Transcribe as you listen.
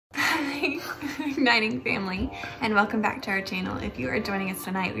Hi, Igniting family, and welcome back to our channel. If you are joining us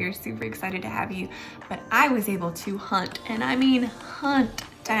tonight, we are super excited to have you. But I was able to hunt, and I mean hunt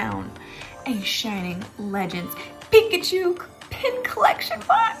down a Shining Legends Pikachu pin collection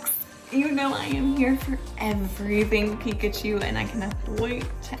box. You know I am here for everything Pikachu, and I cannot wait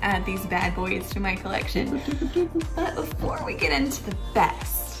to add these bad boys to my collection. But before we get into the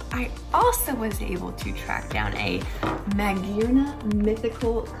best, I also was able to track down a Magearna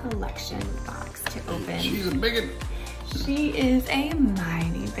Mythical Collection box to open. She's a big one. She is a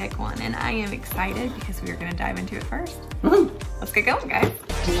mighty big one, and I am excited because we are gonna dive into it first. Woo! Let's get going, guys.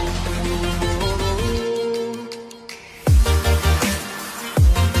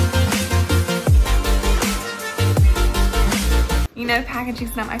 You know,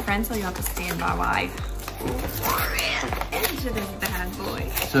 packaging's not my friend, so you'll have to stand by while I into this bad boy.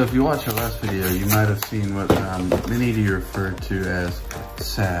 So if you watched our last video, you might have seen what many referred to as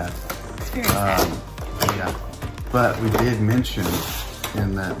sad. It's very sad. Yeah, but we did mention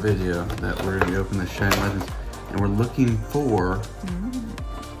in that video that we're going to open the Shining Legends, and we're looking for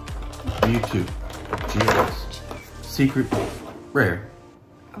Mewtwo GX Secret Rare.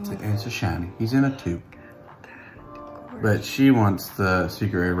 And it's a shiny. He's in a tube. But she wants the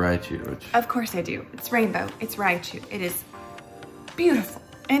Secret Rare Raichu, which... Of course I do. It's rainbow. It's Raichu. It is beautiful.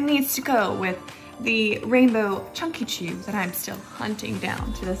 It needs to go with the rainbow Chunky Chew that I'm still hunting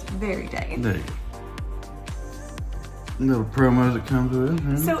down to this very day. There you go. Little promos that comes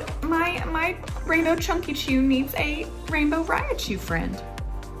with it. So my rainbow Chunky Chew needs a rainbow Raichu friend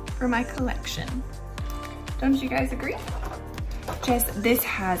for my collection. Don't you guys agree? This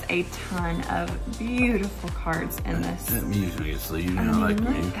has a ton of beautiful cards in this. That music, so you know, like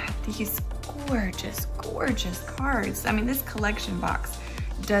me. Look at these gorgeous, gorgeous cards. I mean, this collection box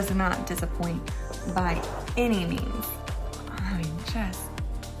does not disappoint by any means. I mean, just,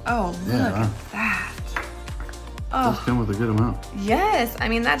 oh, look at that. Does come with a good amount. Yes, I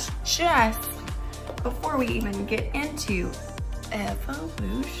mean, that's just before we even get into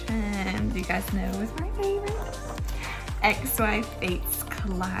Evolution. Do you guys know what's my favorite? XY Fates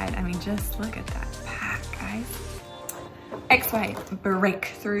Collide. I mean, just look at that pack, guys. XY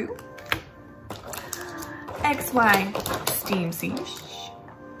Breakthrough. XY Steam Siege.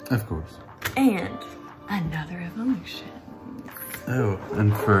 Of course. And another Evolution. Oh,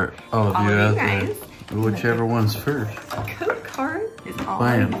 and for all of you out there, whichever one's first. Code card is all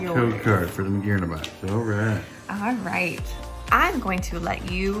Bam, yours. code card for the Magearna box. All right. All right. I'm going to let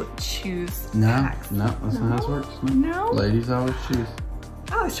you choose packs. No, that's not how this works. No. Ladies always choose.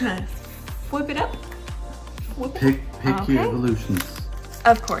 I was trying to flip it up. Pick your evolutions.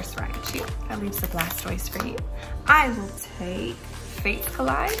 Of course, Raichu. That leaves the Blastoise for you. I will take Fates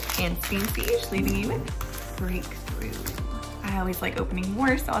Collide and Steam Siege, leaving you with Breakthrough. I always like opening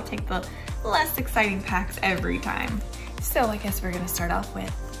more, so I'll take the less exciting packs every time. So I guess we're gonna start off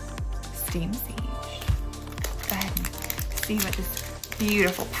with Steam Siege. Go ahead and see what this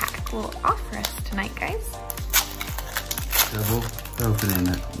beautiful pack will offer us tonight, guys. Double opening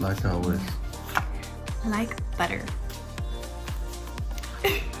it, like always. Like butter.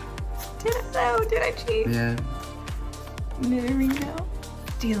 Did it though? Did I cheat? Yeah. Nidorino,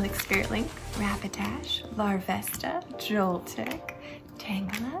 Steelix Spirit Link, Rapidash, Larvesta, Joltik,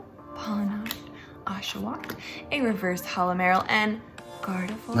 Tangela, Pawniard, Oshawott, a Reverse Holomeryl, and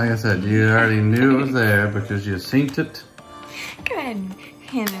Gardevoir. Like I said, you already knew it was there because you synced it. Go ahead and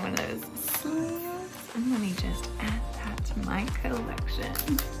hand me one of those slams, and let me just add that to my collection.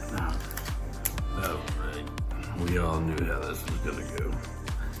 Oh, right. We all knew how this was gonna go.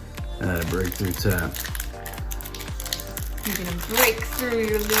 Breakthrough time. You're gonna break through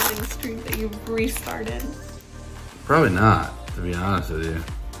your losing streak that you've restarted. Probably not, to be honest with you.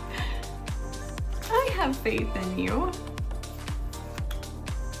 I have faith in you.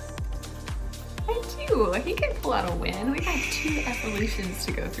 I do. He can pull out a win. We have 2 evolutions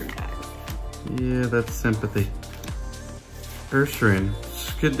to go through, guys. Yeah, that's sympathy. Ursaring,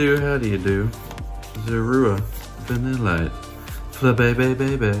 Skidoo, how do you do? Zorua, Vanillite,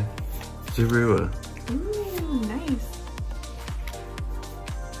 Flabébébébé, Zorua. Ooh, nice.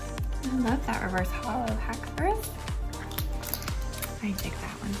 I love that reverse hollow hack for us. I dig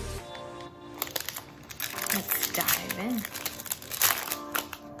that one. Let's dive in.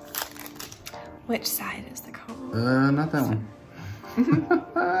 Which side is the code? Not that one.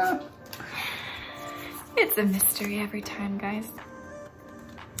 It's a mystery every time, guys.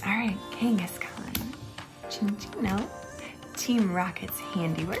 All right, Kangaskhan, Chinchino, Team Rocket's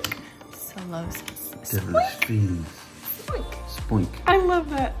Handiwork, Solosis, Devilish Fiends. Spoink. Spoink. I love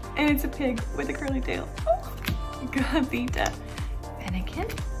that. And it's a pig with a curly tail. Oh, Gavita, Fennekin,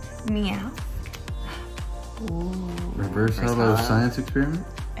 Meow. Ooh, Reverse hollow science experiment.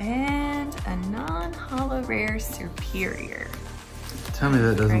 And a non-hollow rare superior. Tell me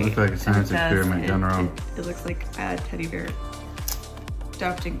that doesn't look like a science It does. experiment gone wrong. It looks like a teddy bear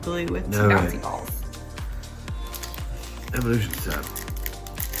stuffed in glue with No some way. bouncy balls. Evolution tab.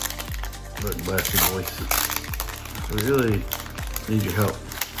 Look, blast your voice. We really need your help.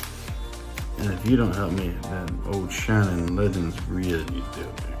 And if you don't help me, then old Shining Legends really needs to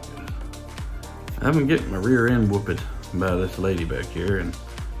help me. I've been getting my rear end whooped by this lady back here, and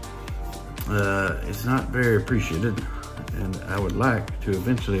it's not very appreciated. And I would like to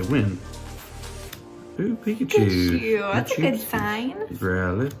eventually win. Ooh, Pikachu. Pikachu, that's a good sign.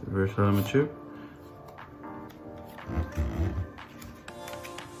 Growlithe, reverse hollow Machoke.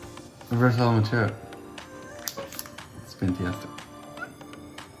 Reverse hollow Machoke. It's fantastic.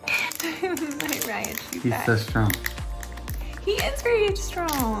 Right, He's so strong. He is very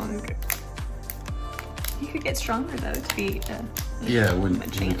strong. He could get stronger though to be yeah, when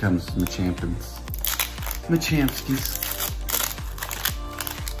he becomes Machampions. Machampskis.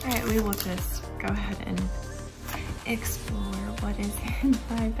 Alright, we will just go ahead and explore what is in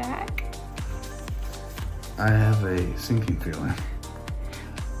my bag. I have a sinking feeling.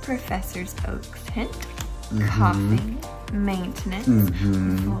 Professor's Oak's Hint, Coughing, Maintenance,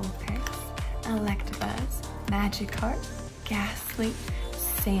 Vulpix, Electabuzz, Magikarp, Ghastly,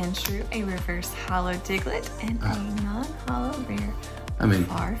 Sandshrew, a reverse hollow Diglett, and a non-hollow rare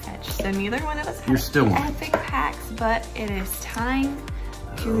Farfetch. So neither one of us has epic packs, but it is time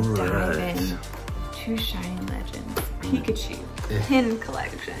to dive in to Shining Legends Pikachu pin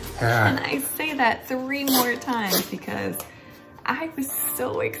collection. And I say that 3 more times because I was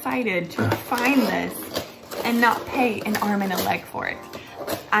so excited to find this and not pay an arm and a leg for it.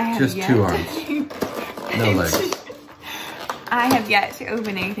 I have just 2 arms, no legs. I have yet to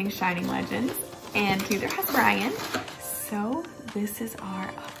open anything Shining Legends, and neither has Ryan. So this is our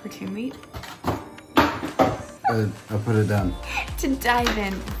opportunity. I'll put it down. To dive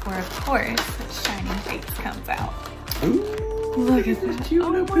in before, of course, Shining Fates comes out. Ooh, look at that. Oh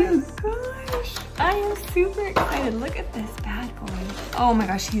my gosh. I am super excited. Look at this bad boy. Oh my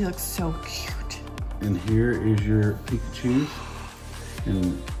gosh, he looks so cute. And here is your Pikachu.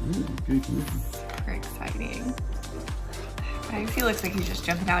 And good. Super exciting. He looks like he's just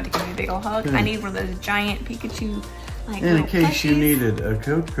jumping out to give me a big ol' hug. I need one of those giant Pikachu, like, in case plushies. you needed a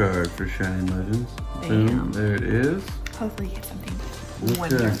code card for Shining Legends. Boom, there it is. Hopefully get something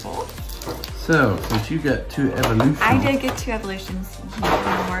wonderful. So, since you got 2 evolutions. I did get 2 evolutions.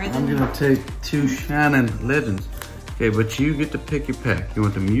 I'm gonna take 2 Shining Legends. Okay, but you get to pick your pack. You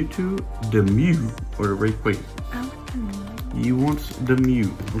want the Mewtwo, the Mew, or the Rayquaza? I want the Mew. You want the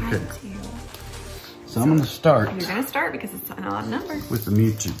Mew, okay. So I'm gonna start. You're gonna start because it's an odd number. With the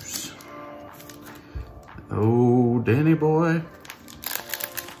Mewtwo's. Oh, Danny boy.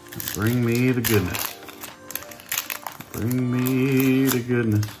 Bring me the goodness. Bring me the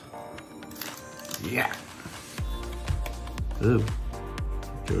goodness. Yeah. Ooh.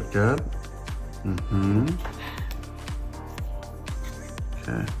 Good card.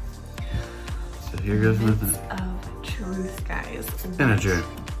 Okay. So here goes nothing. Of truth, guys. Energy.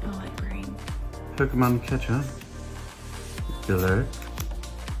 Oh, my brain. Pokemon catcher. Galaric.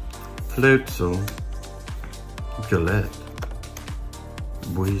 Floatzel. Galette.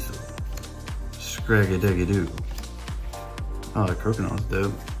 Weasel. Scraggy-daggy-doo. Oh, the Croconaut's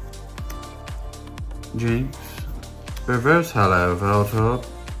dope. Jinx. Reverse hollow Voltorb.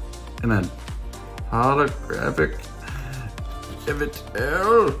 And a holographic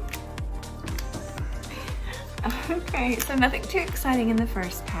Yveltal. Okay, so nothing too exciting in the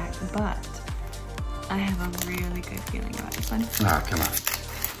first pack, but I have a really good feeling about this one. Oh, come on.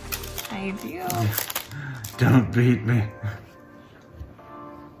 I do. Don't beat me.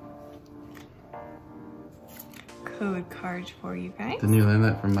 Code cards for you guys. Didn't you learn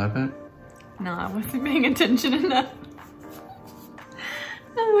that from my pack? No, I wasn't paying attention enough.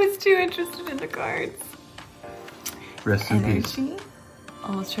 I was too interested in the cards. Rest in peace. Energy,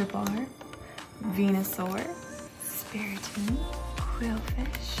 Ultra Bar, Venusaur, Spiritomb,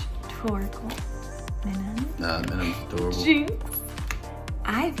 Quillfish, Torkoal, Minun. Nah, Minun's adorable. Jinx,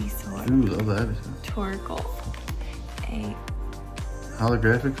 Ivysaur. Ooh, love that. Torkoal, a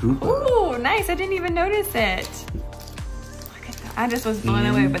holographic Hoopa. Ooh, nice. I didn't even notice it. Look at that. I just was blown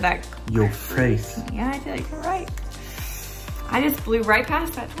away with that. Your face. Yeah, I did. You're right. I just blew right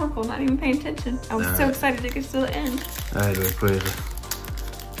past that Torkoal, not even paying attention. I was so excited to get to the end. Alright, Rayquaza.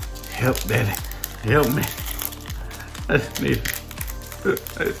 Help, Daddy. Help me. I just need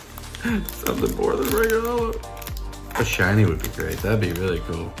something more than regular hollow. A shiny would be great. That'd be really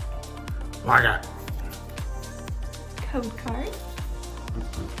cool. What I got? Code card.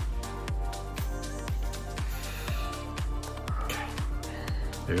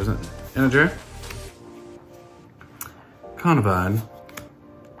 There's an integer. Carnivine.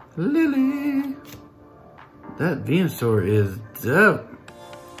 Lily. That Venusaur is dope.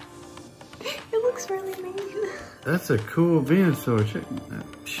 It looks really mean. That's a cool Venusaur.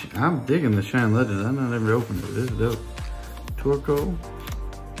 I'm digging the Shine Legend. I never opened it. This is dope. Torkoal.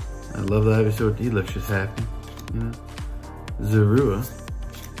 I love the Ivysaur. He looks just happy. You know. Zorua.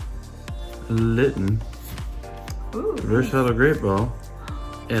 Litten. Ooh. Versatile Great Ball.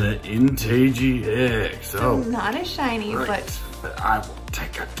 And an Entagi X. Oh. Not a shiny, right. But I will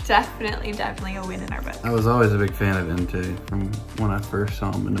take it. Definitely a win in our book. I was always a big fan of Entagi from when I first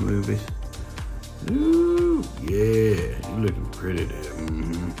saw him in the movies. Ooh, yeah, you're looking pretty there.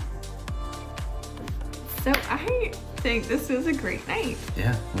 Mm-hmm. So I think this was a great night.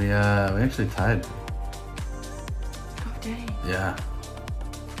 Yeah, we actually tied. Oh dang. Yeah.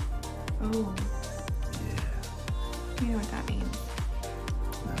 Oh. Yeah. You know what that means?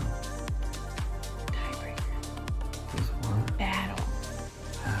 No. Tiebreaker. This what? Battle.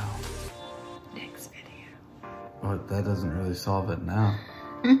 How? Next video. Well, that doesn't really solve it now.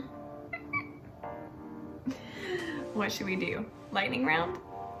 What should we do? Lightning round?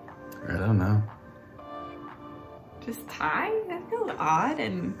 I don't know. Just tie? That feels odd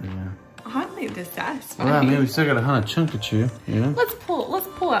and oddly dissatisfying. Well, I mean, we still got a hunt of Chunkachu, you know? Let's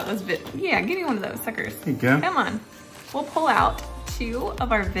pull out those yeah, give me one of those suckers. There you go. Come on. We'll pull out 2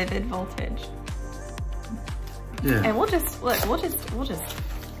 of our Vivid Voltage. Yeah. And we'll just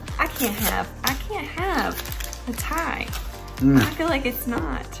I can't have a tie. I feel like it's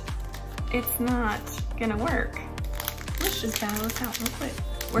not gonna work. Let's just battle this out real quick.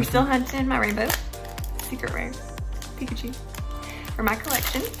 We're still hunting my rainbow secret rare Pikachu for my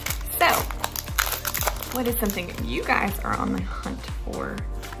collection. So, what is something you guys are on the hunt for?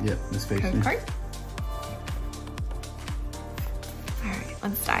 Yep, this face Code card. All right,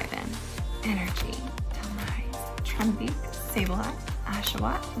 let's dive in. Energy, Telmise, Trumbeak, Sableye,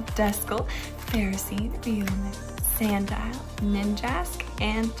 Oshawott, Duskull, Ferroseed, Riolu, Sandile, Ninjask,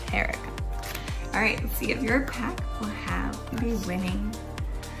 and Terragon. All right, let's see if your pack will have the winning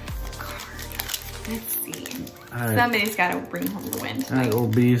card. Let's see. Right. Somebody's got to bring home the win tonight. All right,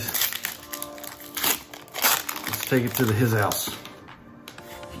 old bees. Let's take it to his house.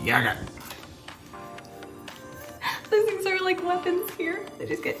 Yaga. Those things are like weapons here. They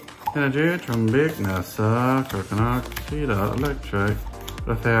just get... Energy, Trumbeak, Nessa, Coconut, Cheetah, Electric,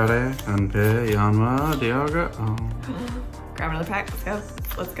 Raffaele, Anpe, Yanma, Dialga. Oh. Grab another pack. Let's go.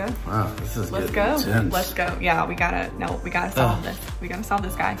 Let's go. Wow, this is Let's go. intense. Let's go. Yeah, we gotta solve this. We gotta solve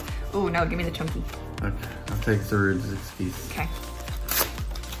this guy. Ooh, no, give me the chunky. Okay, I'll take Thirds excuse. Okay.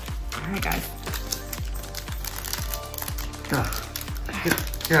 All right, guys. Got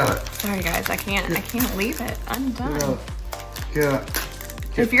it. Sorry, guys. I can't leave it undone. Got it.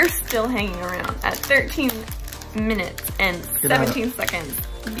 If you're still hanging around at 13 minutes and 17 seconds,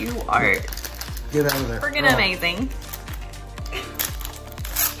 you are get out of there. freaking amazing.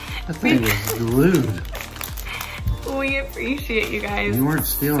 That thing was glued. We appreciate you guys. You weren't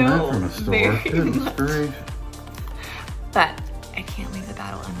stealing that from a store. Goodness gracious. But I can't leave the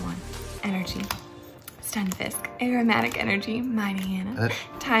battle unwon. Energy, Stunfisk, Aromatic Energy, Mighty Hannah,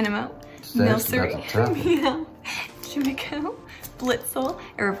 Tynamo, Milcery, Meow, Junico, Blitzel,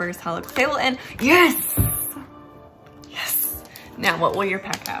 a Reverse Hollow Sable, and yes! Yes! Now what will your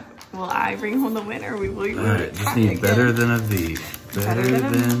pack have? Will I bring home the win or will you Alright, just need better than a V. Better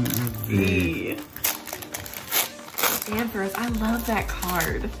than a V. Ampharos, I love that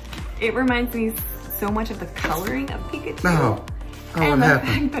card. It reminds me so much of the coloring of Pikachu. No. Oh, and what the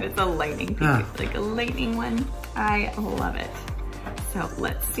happened? fact that it's a lightning Pikachu, like a lightning one. I love it. So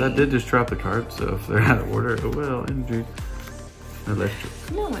let's see. That did just drop the card, so if they're out of order, it will. Energy.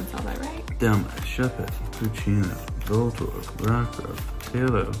 Electric. No one saw that, right? Dumb, Shuppet, Puccino, Voltorb, Rockruff,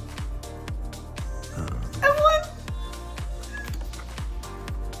 Halo. I won!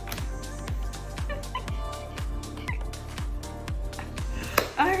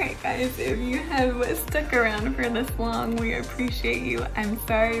 Alright guys, if you have stuck around for this long, we appreciate you. I'm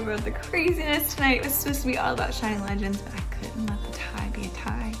sorry about the craziness tonight. It was supposed to be all about Shiny Legends, but I couldn't let the tie be a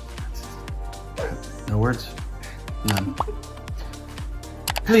tie. No words? None.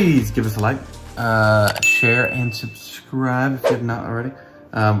 Please give us a like, share, and subscribe if you have not already.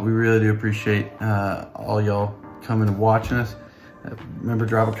 We really do appreciate all y'all coming and watching us. Remember,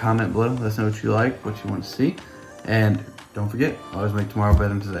 drop a comment below. Let us know what you like, what you want to see. And don't forget, always make tomorrow better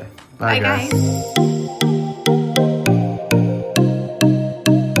than today. Bye guys.